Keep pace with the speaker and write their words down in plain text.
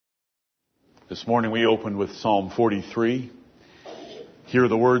This morning we opened with Psalm 43. Here are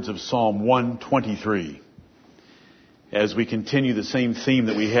the words of Psalm 123. As we continue the same theme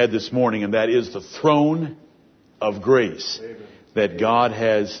that we had this morning, and that is the throne of grace that God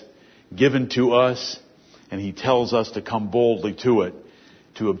has given to us, and He tells us to come boldly to it,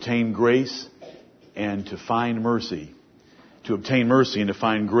 to obtain grace and to find mercy. To obtain mercy and to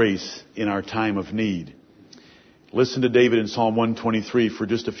find grace in our time of need. Listen to David in Psalm 123 for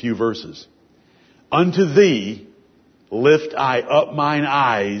just a few verses. Unto Thee lift I up mine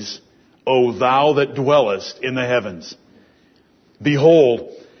eyes, O Thou that dwellest in the heavens.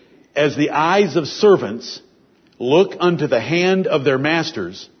 Behold, as the eyes of servants look unto the hand of their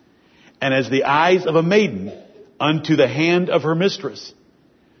masters, and as the eyes of a maiden unto the hand of her mistress,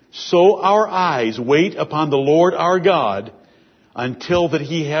 so our eyes wait upon the Lord our God, until that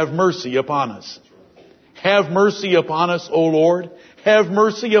He have mercy upon us. Have mercy upon us, O Lord. Have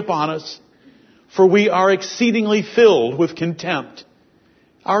mercy upon us. For we are exceedingly filled with contempt.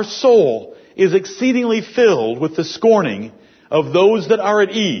 Our soul is exceedingly filled with the scorning of those that are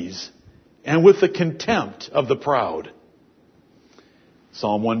at ease, and with the contempt of the proud.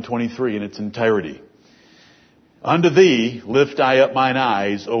 Psalm 123 in its entirety. Unto Thee lift I up mine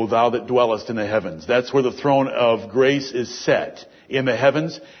eyes, O Thou that dwellest in the heavens. That's where the throne of grace is set, in the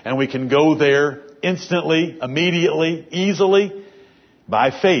heavens, and we can go there instantly, immediately, easily, by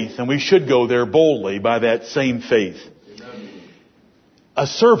faith, and we should go there boldly by that same faith. Amen. A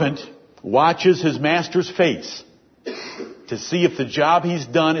servant watches his master's face to see if the job he's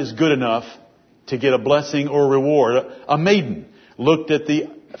done is good enough to get a blessing or reward. A maiden looked at the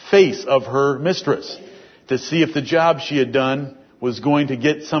face of her mistress to see if the job she had done was going to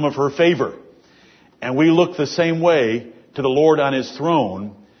get some of her favor. And we look the same way to the Lord on His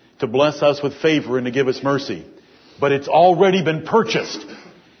throne to bless us with favor and to give us mercy. But it's already been purchased.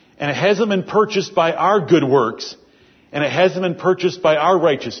 And it hasn't been purchased by our good works. And it hasn't been purchased by our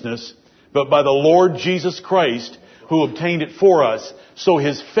righteousness. But by the Lord Jesus Christ, who obtained it for us. So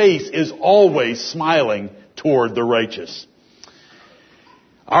His face is always smiling toward the righteous.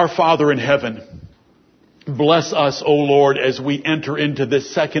 Our Father in heaven, bless us, O Lord, as we enter into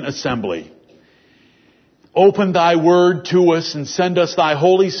this second assembly. Open Thy word to us and send us Thy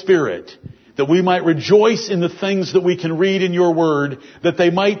Holy Spirit, that we might rejoice in the things that we can read in Your word, that they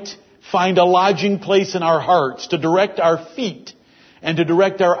might find a lodging place in our hearts to direct our feet and to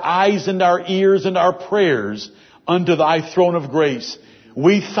direct our eyes and our ears and our prayers unto Thy throne of grace.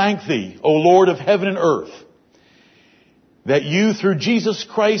 We thank Thee, O Lord of heaven and earth, that You, through Jesus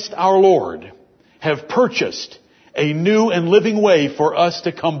Christ our Lord, have purchased a new and living way for us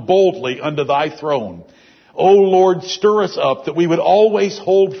to come boldly unto Thy throne. O Lord, stir us up that we would always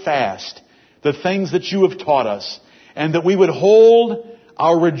hold fast the things that You have taught us, and that we would hold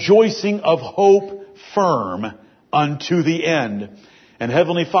our rejoicing of hope firm unto the end. And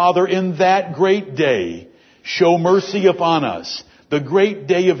Heavenly Father, in that great day, show mercy upon us, the great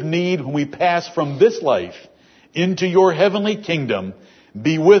day of need when we pass from this life into Your heavenly kingdom.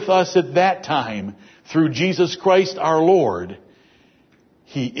 Be with us at that time through Jesus Christ our Lord.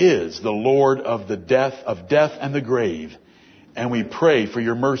 He is the Lord of death and the grave. And we pray for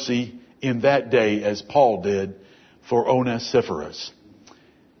Your mercy in that day, as Paul did for Onesiphorus.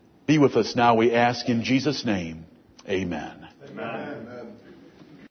 Be with us now, we ask in Jesus' name. Amen. Amen.